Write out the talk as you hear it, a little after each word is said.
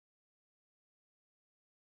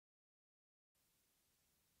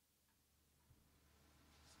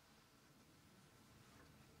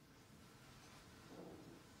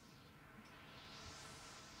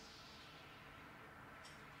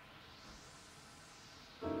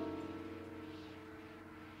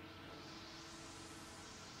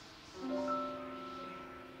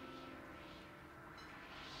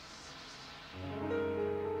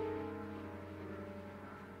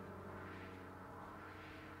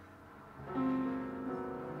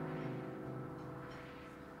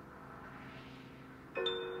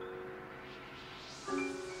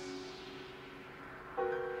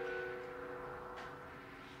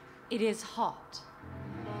It is hot.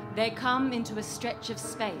 They come into a stretch of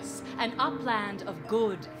space, an upland of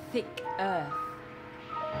good, thick earth.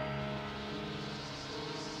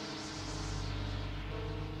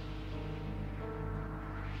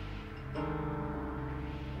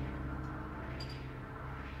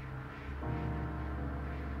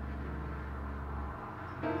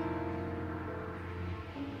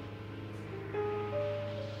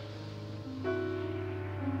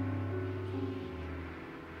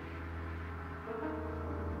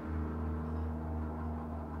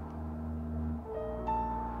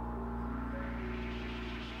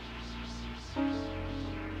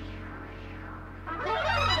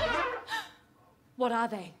 What are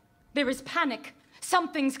they? There is panic.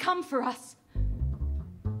 Something's come for us.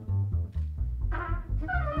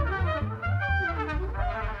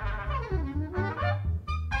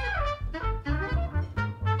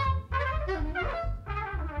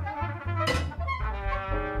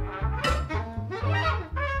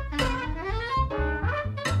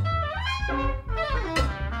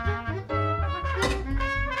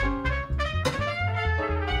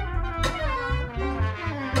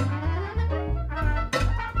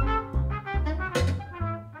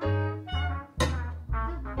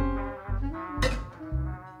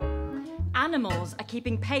 Animals are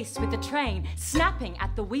keeping pace with the train, snapping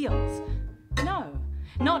at the wheels. No,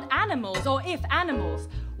 not animals, or if animals,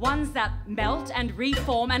 ones that melt and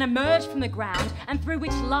reform and emerge from the ground and through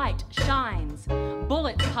which light shines.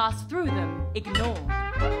 Bullets pass through them, ignored.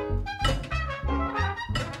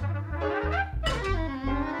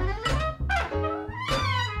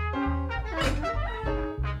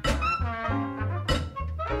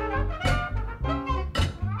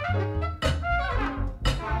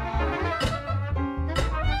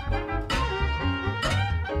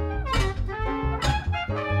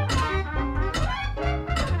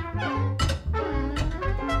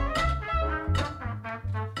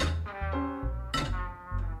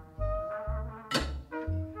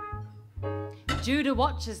 Judah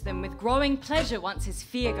watches them with growing pleasure once his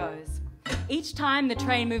fear goes. Each time the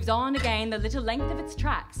train moves on again the little length of its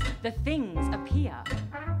tracks, the things appear.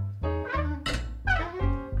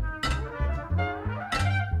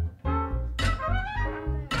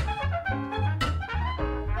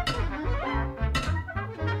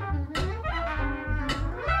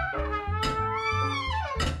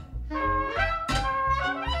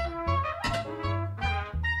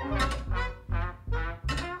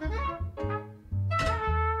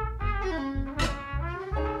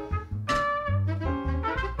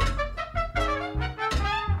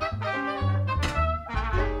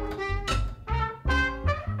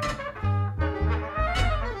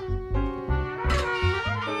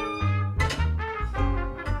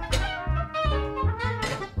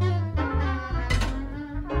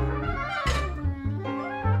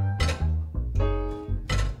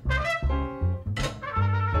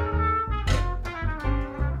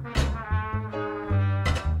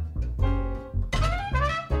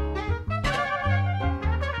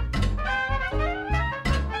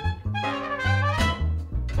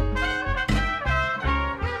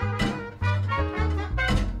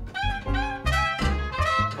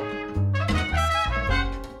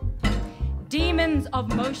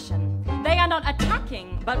 Of motion. They are not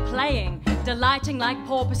attacking, but playing, delighting like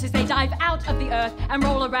porpoises. They dive out of the earth and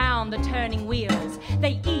roll around the turning wheels.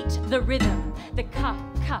 They eat the rhythm, the cup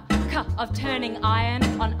of turning iron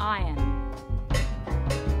on iron.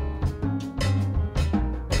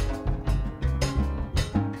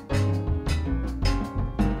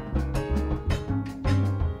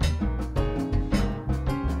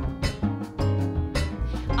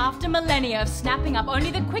 After millennia of snapping up only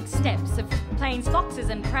the quick steps of plains foxes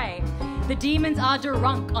and prey, the demons are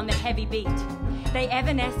drunk on the heavy beat. They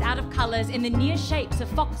evanesce out of colours in the near shapes of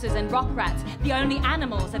foxes and rock rats, the only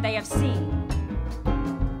animals that they have seen.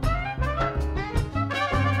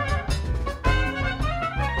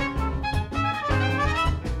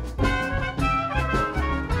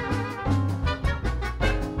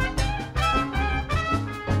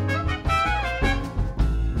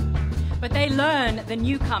 But they learn the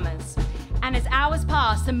newcomers. And as hours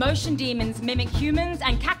pass, the motion demons mimic humans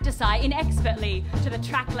and cacti inexpertly to the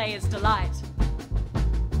track layer's delight.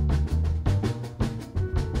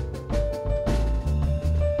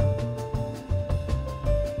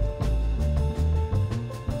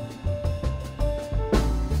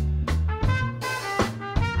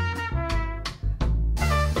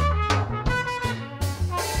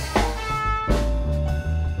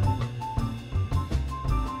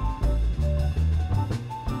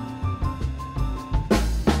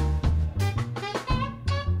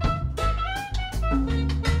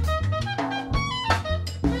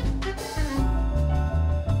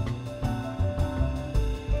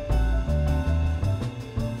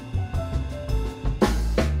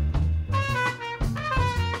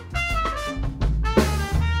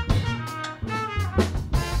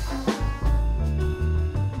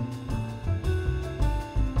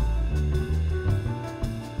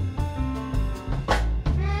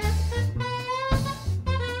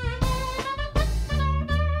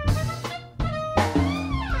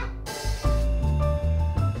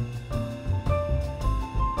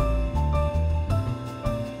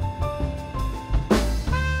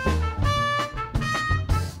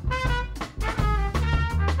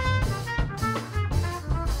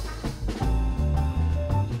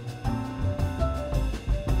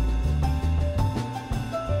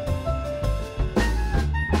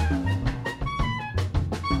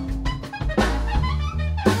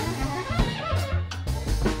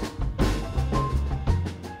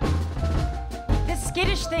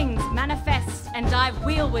 manifest and dive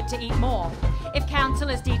wheelward to eat more. If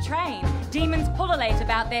counsellors detrain, demons pullulate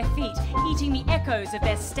about their feet, eating the echoes of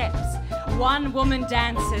their steps. One woman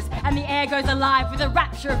dances, and the air goes alive with a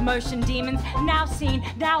rapture of motion. Demons, now seen,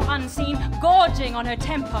 now unseen, gorging on her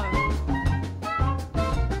tempo.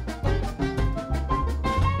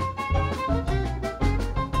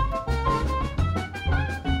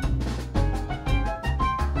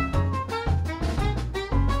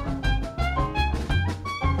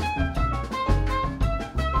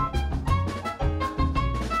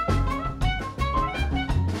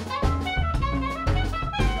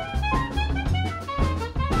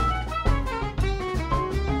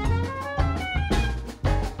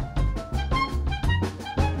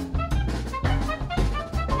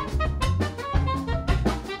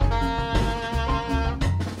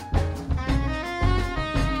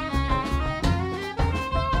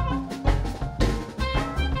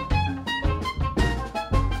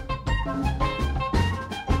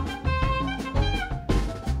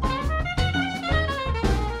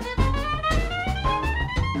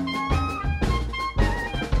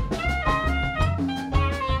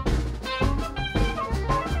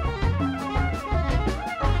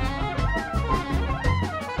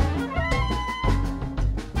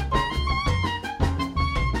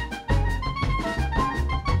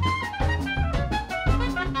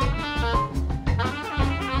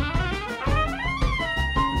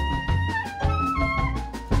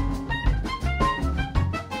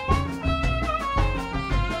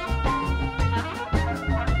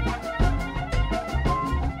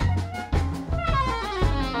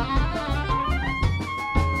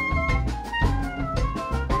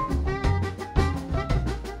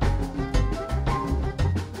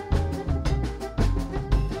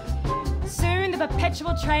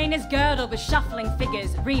 Perpetual train is girdled with shuffling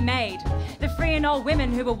figures, remade. The free and old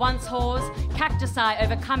women who were once whores, cactusi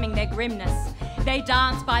overcoming their grimness. They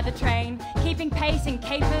dance by the train, keeping pace in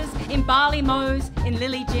capers, in barley mows, in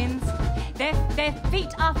lily gins. Their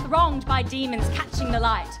feet are thronged by demons catching the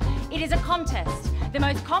light. It is a contest. The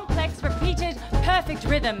most complex, repeated, perfect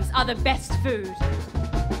rhythms are the best food.